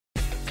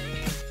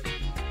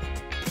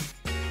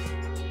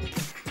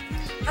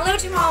Hello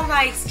to all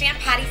my Stamp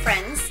Patty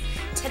friends.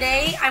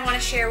 Today I want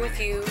to share with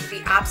you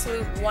the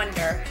absolute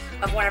wonder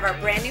of one of our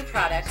brand new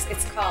products.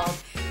 It's called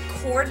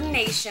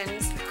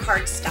Coordinations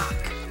Cardstock.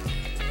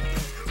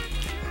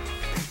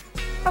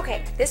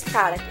 Okay, this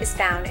product is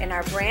found in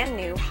our brand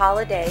new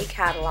holiday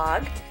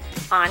catalog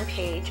on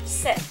page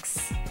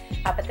 6.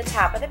 Up at the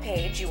top of the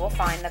page you will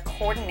find the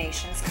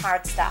Coordinations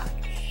Cardstock.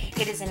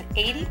 It is an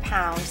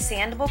 80-pound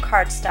sandable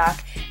cardstock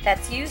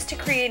that's used to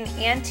create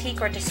an antique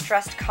or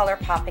distressed color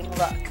popping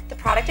look. The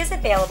product is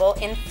available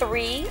in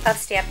 3 of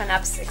Stampin'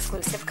 Up's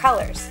exclusive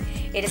colors.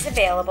 It is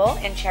available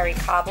in Cherry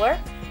Cobbler,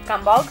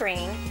 Gumball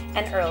Green,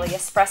 and Early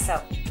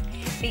Espresso.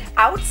 The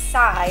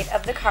outside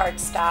of the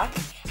cardstock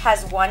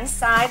has one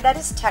side that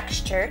is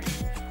textured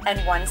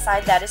and one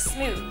side that is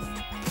smooth.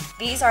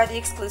 These are the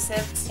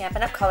exclusive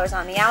Stampin' Up colors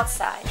on the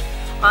outside.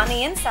 On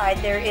the inside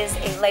there is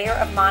a layer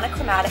of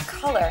monochromatic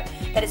color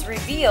that is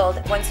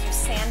revealed once you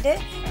sand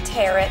it,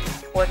 tear it,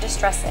 or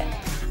distress it.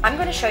 I'm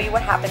going to show you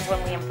what happens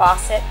when we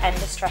emboss it and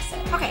distress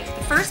it. Okay,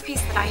 the first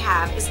piece that I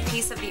have is a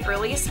piece of the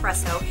Early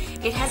Espresso.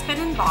 It has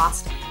been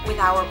embossed with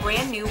our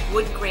brand new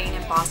wood grain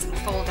embossing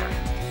folder.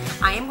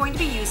 I am going to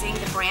be using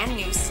the brand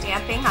new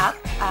Stampin' Up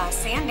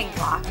sanding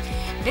block.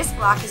 This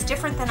block is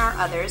different than our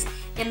others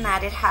in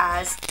that it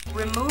has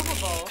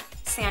removable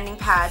sanding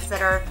pads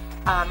that are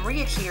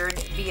re-adhered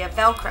via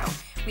Velcro.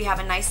 We have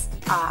a nice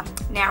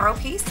narrow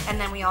piece, and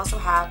then we also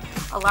have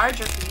a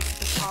larger piece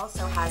which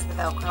also has the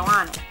Velcro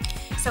on it.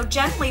 So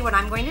gently what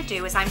I'm going to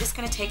do is I'm just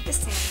going to take this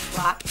sanding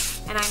block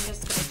and I'm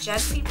just going to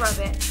gently rub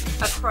it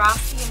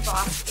across the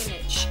embossed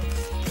image.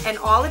 And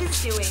all it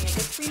is doing is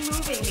it's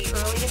removing the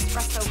Early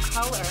Espresso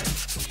color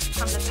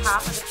from the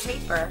top of the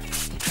paper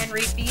and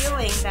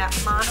revealing that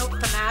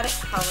monochromatic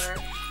color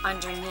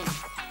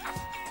underneath.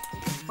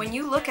 When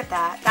you look at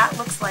that, that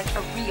looks like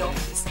a real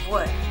piece of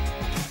wood.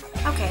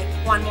 Okay,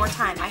 one more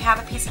time. I have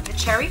a piece of the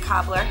Cherry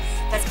Cobbler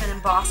that's been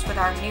embossed with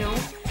our new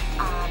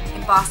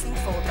embossing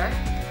folder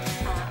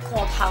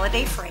called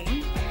Holiday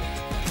Frame.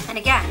 And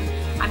again,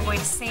 I'm going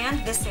to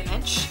sand this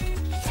image.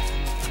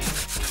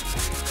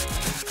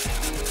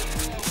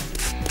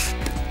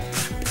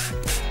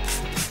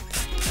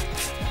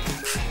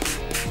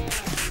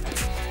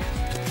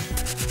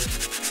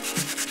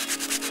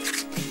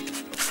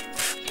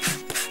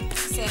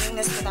 Sanding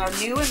this with our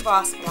new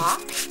emboss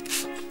block.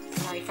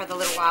 Sorry for the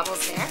little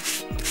wobbles there.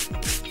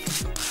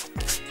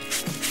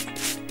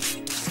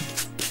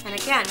 And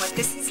again, what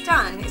this has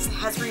done is it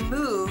has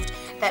removed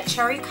that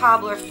Cherry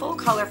Cobbler full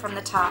color from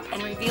the top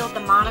and revealed the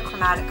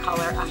monochromatic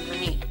color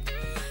underneath.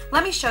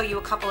 Let me show you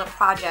a couple of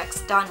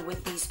projects done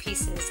with these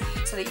pieces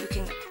so that you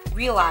can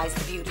realize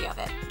the beauty of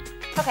it.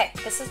 Okay,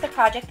 this is the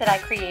project that I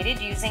created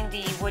using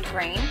the wood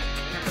grain.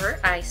 Remember,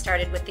 I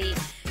started with the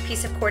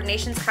piece of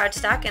Coordinations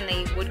cardstock and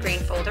the wood grain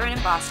folder and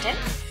embossed it.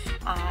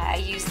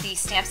 I used the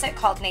stamp set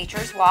called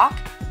Nature's Walk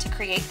to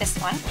create this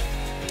one.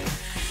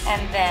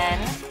 And then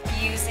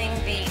using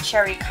the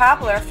Cherry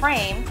Cobbler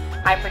frame,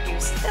 I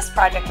produced this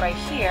project right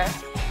here.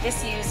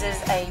 This uses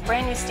a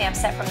brand new stamp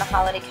set from the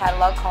holiday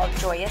catalog called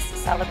Joyous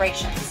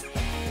Celebrations.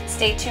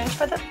 Stay tuned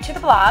to the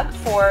blog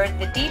for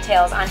the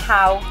details on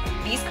how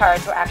these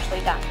cards were actually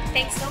done.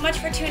 Thanks so much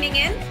for tuning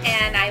in,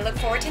 and I look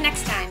forward to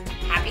next time.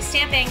 Happy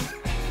stamping!